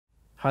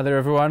Hi there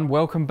everyone,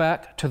 welcome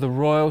back to the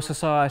Royal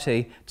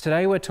Society.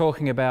 Today we're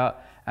talking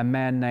about a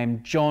man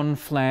named John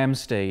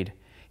Flamsteed.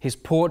 His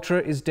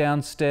portrait is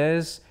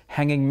downstairs,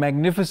 hanging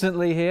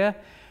magnificently here,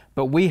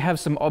 but we have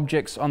some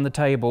objects on the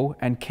table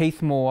and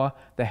Keith Moore,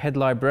 the head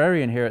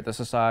librarian here at the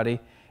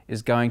Society,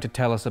 is going to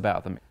tell us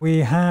about them. We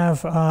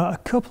have a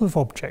couple of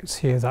objects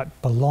here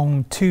that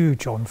belong to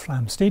John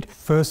Flamsteed.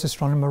 First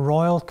Astronomer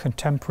Royal,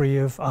 contemporary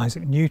of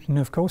Isaac Newton,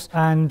 of course.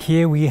 And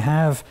here we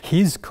have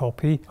his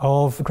copy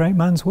of the great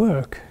man's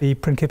work, the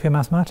Principia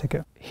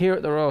Mathematica. Here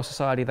at the Royal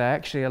Society, they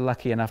actually are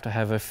lucky enough to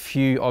have a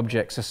few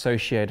objects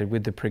associated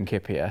with the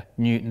Principia,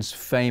 Newton's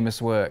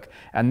famous work.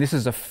 And this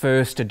is a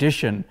first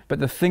edition. But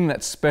the thing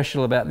that's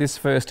special about this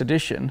first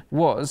edition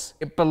was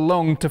it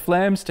belonged to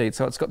Flamsteed.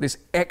 So it's got this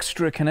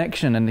extra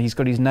connection and he's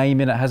got his name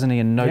in it, hasn't he,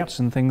 and notes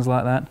and things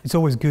like that. It's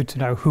always good to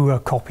know who a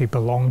copy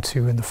belonged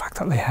to and the fact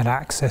that they had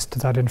access to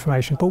that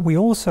information. But we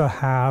also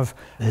have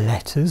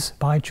letters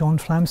by John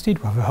Flamsteed.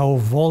 We have a whole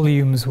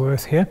volume's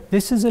worth here.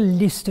 This is a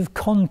list of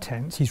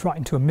contents. He's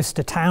writing to a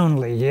Mr.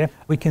 Townley here.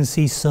 We can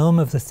see some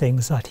of the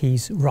things that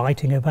he's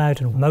writing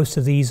about, and most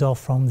of these are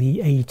from the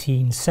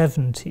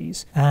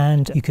 1870s.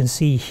 And you can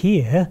see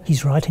here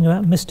he's writing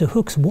about Mr.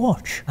 Hooke's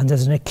watch, and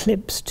there's an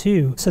eclipse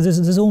too. So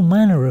there's all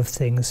manner of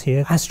things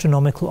here,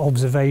 astronomical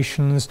observations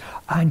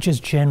and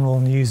just general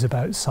news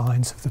about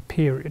science of the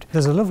period.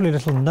 There's a lovely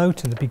little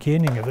note in the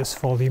beginning of this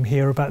volume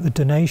here about the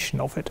donation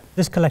of it.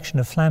 This collection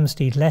of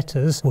Flamsteed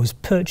letters was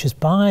purchased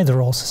by the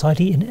Royal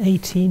Society in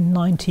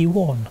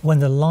 1891 when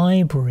the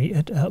library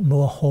at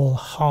Moor Hall,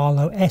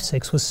 Harlow,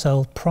 Essex was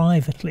sold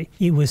privately.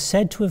 It was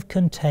said to have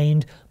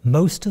contained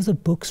most of the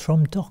books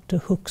from Dr.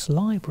 Hooke's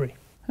library.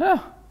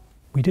 Oh.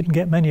 We didn't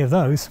get many of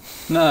those.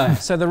 No.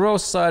 So the Royal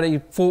Society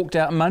forked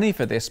out money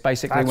for this,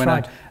 basically, That's when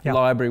right. a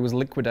library was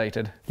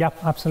liquidated. Yep,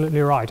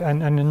 absolutely right.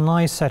 And a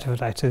nice set of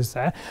letters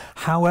there.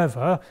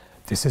 However,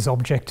 this is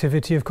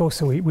objectivity, of course,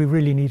 so we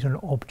really need an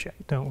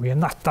object, don't we?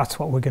 And that's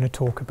what we're going to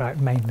talk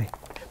about mainly.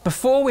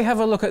 Before we have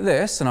a look at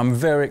this, and I'm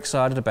very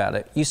excited about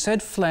it, you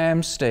said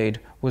Flamsteed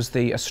was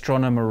the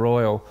Astronomer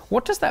Royal.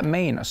 What does that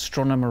mean,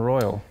 Astronomer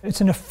Royal? It's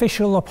an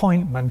official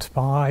appointment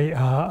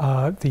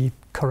by the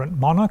current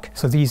monarch.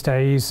 So these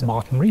days,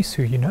 Martin Rees,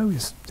 who you know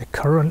is the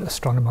current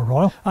Astronomer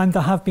Royal, and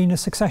there have been a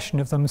succession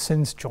of them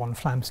since John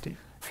Flamsteed.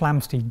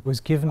 Flamsteed was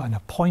given an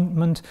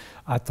appointment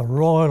at the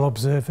Royal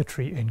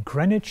Observatory in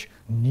Greenwich,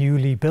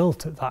 newly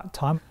built at that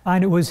time,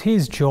 and it was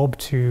his job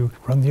to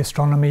run the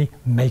astronomy,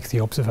 make the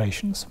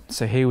observations.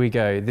 So here we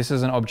go. This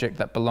is an object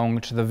that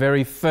belonged to the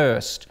very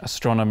first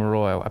Astronomer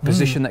Royal, a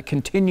position that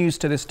continues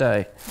to this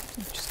day.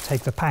 Just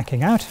take the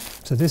packing out.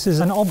 So this is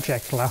an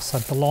object glass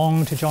that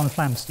belonged to John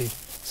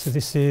Flamsteed. So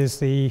this is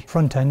the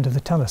front end of the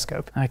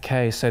telescope.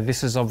 Okay, so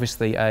this is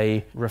obviously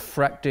a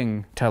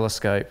refracting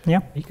telescope.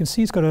 Yeah, you can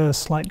see it's got a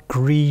slight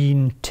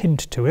green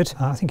tint to it.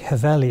 I think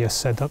Hevelius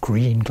said that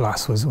green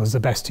glass was the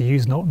best to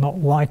use, not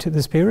white at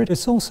this period.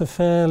 It's also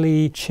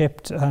fairly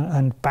chipped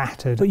and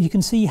battered, but you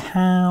can see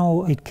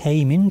how it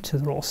came into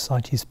the Royal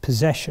Society's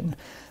possession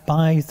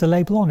by the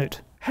label on it.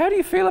 How do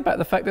you feel about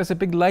the fact there's a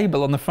big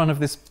label on the front of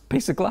this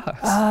piece of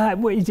glass?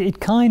 Well, it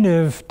kind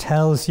of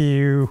tells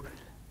you,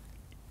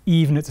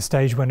 even at the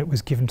stage when it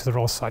was given to the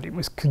Royal Society, it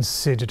was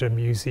considered a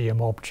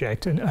museum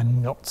object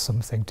and not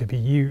something to be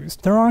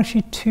used. There are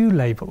actually two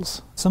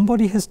labels.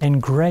 Somebody has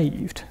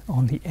engraved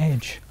on the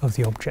edge of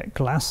the object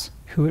glass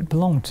who it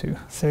belonged to.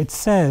 So it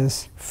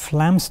says,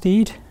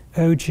 Flamsteed,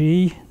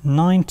 OG,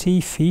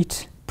 90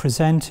 feet,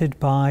 presented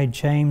by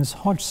James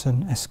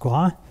Hodgson,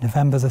 Esquire,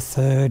 November the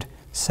 3rd,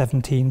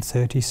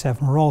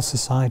 1737, Royal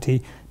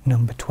Society,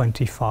 number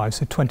 25,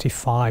 so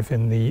 25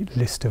 in the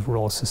list of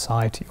Royal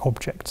Society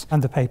objects.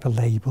 And the paper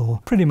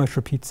label pretty much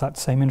repeats that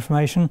same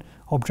information.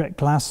 Object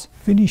glass,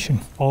 Venetian,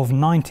 of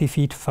 90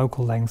 feet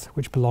focal length,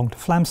 which belonged to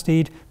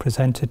Flamsteed,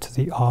 presented to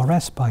the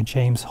RS by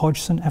James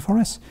Hodgson,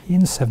 FRS, in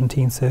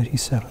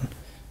 1737.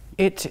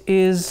 It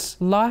is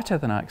lighter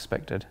than I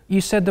expected. You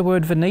said the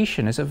word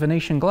Venetian. Is it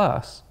Venetian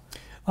glass?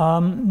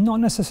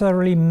 Not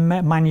necessarily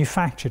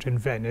manufactured in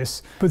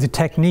Venice, but the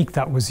technique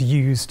that was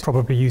used,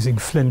 probably using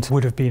flint,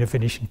 would have been a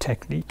Venetian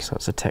technique. So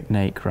it's a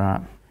technique,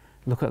 right?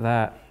 Look at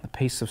that, a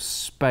piece of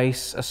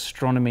space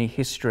astronomy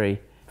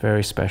history.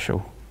 Very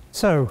special.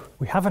 So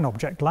we have an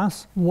object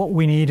glass. What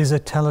we need is a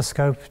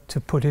telescope to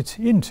put it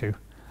into.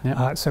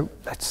 Yep. So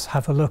let's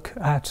have a look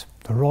at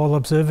the Royal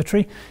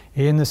Observatory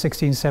in the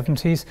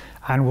 1670s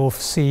and we'll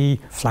see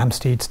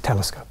Flamsteed's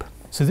telescope.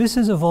 So this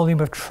is a volume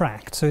of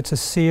tracts, so it's a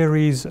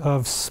series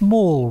of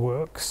small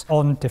works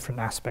on different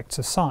aspects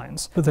of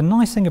science. But the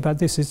nice thing about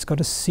this is it's got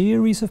a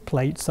series of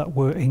plates that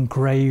were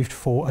engraved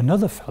for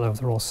another fellow of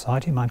the Royal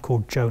Society, a man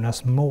called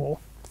Jonas Moore.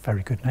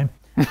 Very good name.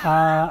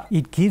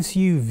 It gives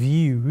you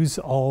views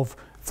of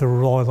the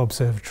Royal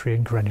Observatory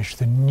in Greenwich,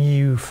 the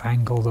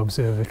newfangled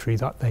observatory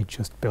that they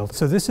just built.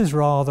 So this is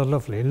rather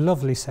lovely, a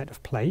lovely set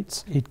of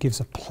plates. It gives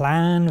a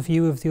plan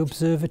view of the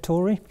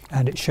observatory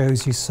and it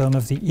shows you some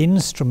of the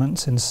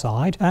instruments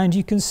inside. And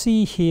you can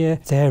see here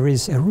there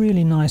is a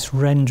really nice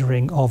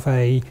rendering of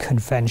a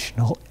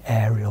conventional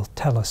aerial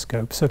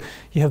telescope. So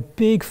you have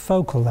big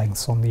focal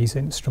lengths on these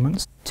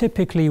instruments.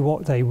 Typically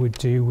what they would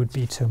do would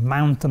be to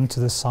mount them to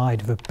the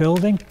side of a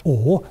building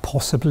or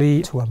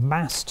possibly to a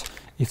mast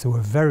if they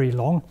were very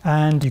long,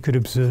 and you could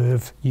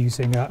observe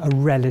using a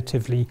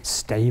relatively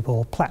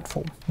stable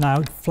platform. Now,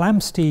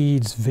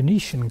 Flamsteed's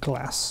Venetian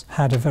glass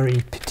had a very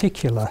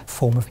particular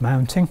form of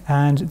mounting,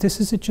 and this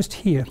is it just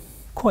here.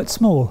 Quite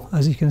small,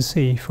 as you can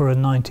see, for a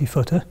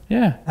 90-footer.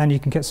 Yeah. And you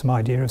can get some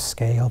idea of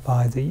scale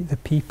by the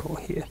people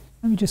here.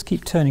 Let me just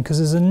keep turning because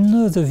there's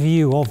another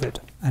view of it.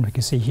 And we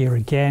can see here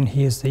again,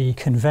 here's the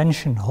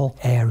conventional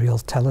aerial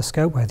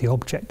telescope where the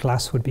object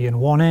glass would be in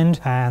one end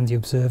and the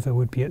observer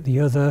would be at the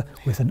other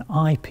with an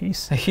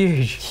eyepiece.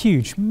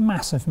 Huge,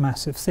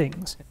 massive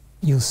things.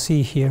 You'll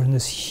see here in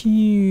this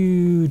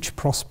huge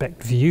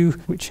prospect view,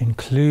 which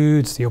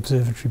includes the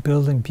observatory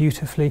building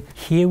beautifully.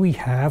 Here we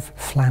have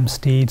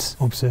Flamsteed's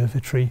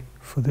observatory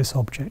for this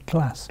object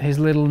glass. His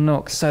little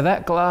nook. So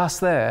that glass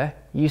there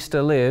used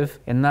to live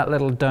in that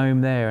little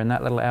dome there, in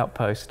that little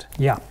outpost.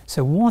 Yeah.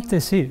 So what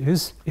this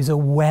is a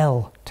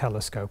well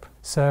telescope.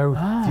 So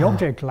the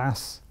object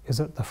glass is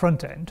at the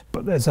front end,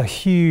 but there's a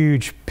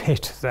huge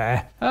pit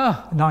there,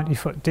 90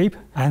 foot deep,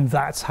 and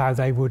that's how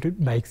they would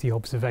make the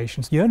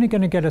observations. You're only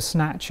going to get a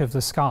snatch of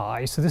the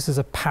sky, so this is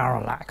a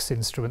parallax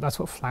instrument. That's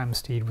what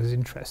Flamsteed was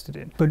interested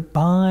in. But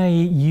by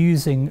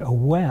using a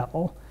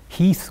well,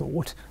 he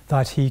thought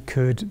that he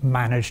could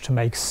manage to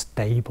make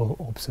stable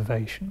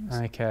observations.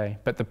 Okay,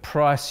 but the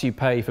price you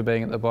pay for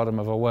being at the bottom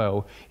of a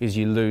well is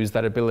you lose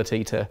that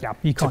ability to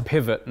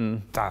pivot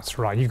and... That's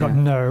right, you've got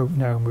no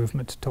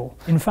movement at all.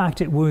 In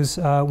fact, it was,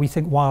 we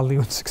think, wildly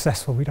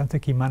unsuccessful. We don't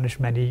think he managed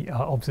many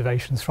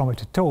observations from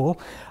it at all.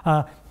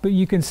 But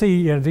you can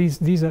see,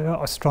 these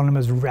are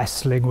astronomers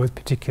wrestling with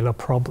particular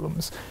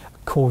problems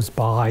caused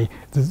by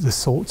the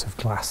sorts of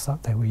glass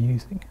that they were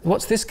using.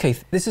 What's this,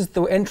 Keith? This is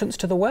the entrance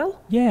to the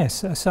well?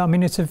 Yes, so I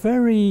mean it's a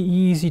very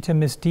easy to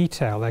miss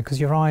detail there because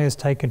your eye is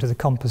taken to the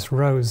compass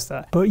rose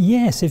there. But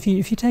yes, if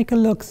you take a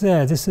look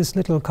there, this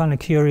little kind of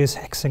curious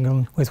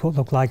hexagon with what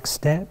look like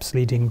steps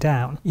leading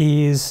down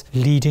is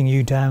leading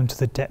you down to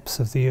the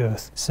depths of the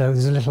earth. So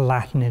there's a little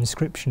Latin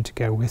inscription to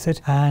go with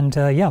it, and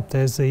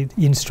there's the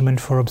instrument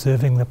for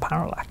observing the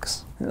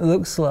parallax. It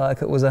looks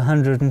like it was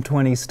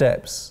 120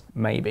 steps,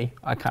 maybe.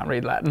 I can't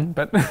read Latin,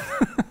 but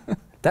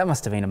that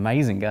must have been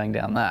amazing going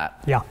down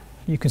that. Yeah,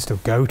 you can still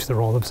go to the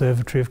Royal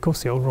Observatory, of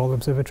course, the old Royal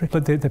Observatory,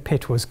 but the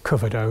pit was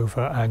covered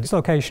over and its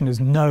location is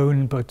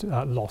known but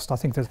lost. I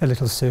think there's a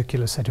little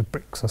circular set of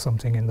bricks or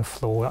something in the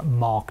floor that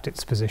marked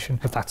its position,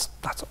 but that's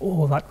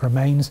all that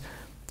remains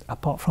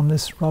apart from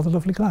this rather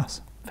lovely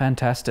glass.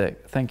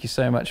 Fantastic. Thank you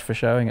so much for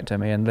showing it to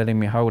me and letting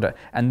me hold it.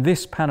 And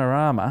this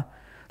panorama,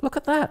 look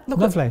at that.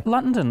 Look at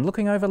London,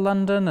 looking over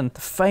London and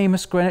the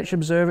famous Greenwich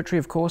Observatory,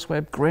 of course,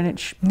 where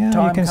Greenwich time comes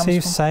from. You can see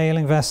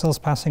sailing vessels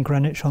passing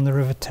Greenwich on the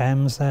River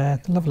Thames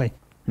there. Lovely.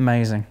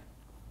 Amazing.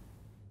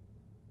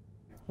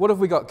 What have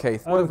we got,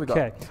 Keith? What have we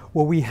got?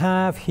 Well, we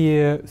have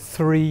here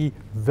 3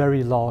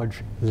 very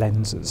large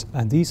lenses,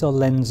 and these are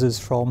lenses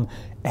from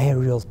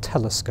aerial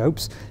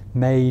telescopes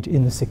made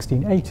in the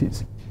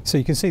 1680s. So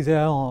you can see they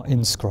are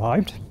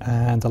inscribed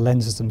and the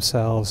lenses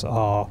themselves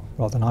are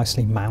rather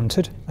nicely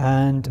mounted,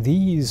 and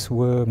these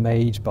were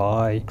made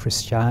by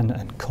Christian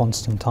and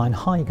Constantine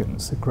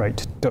Huygens, the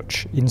great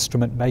Dutch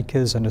instrument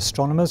makers and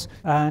astronomers.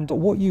 And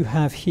what you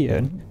have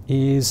here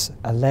is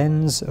a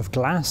lens of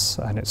glass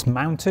and it's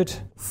mounted.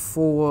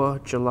 For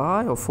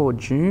July or for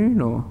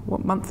June, or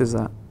what month is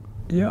that?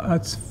 Yeah,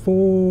 that's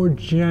for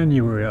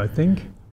January, I think.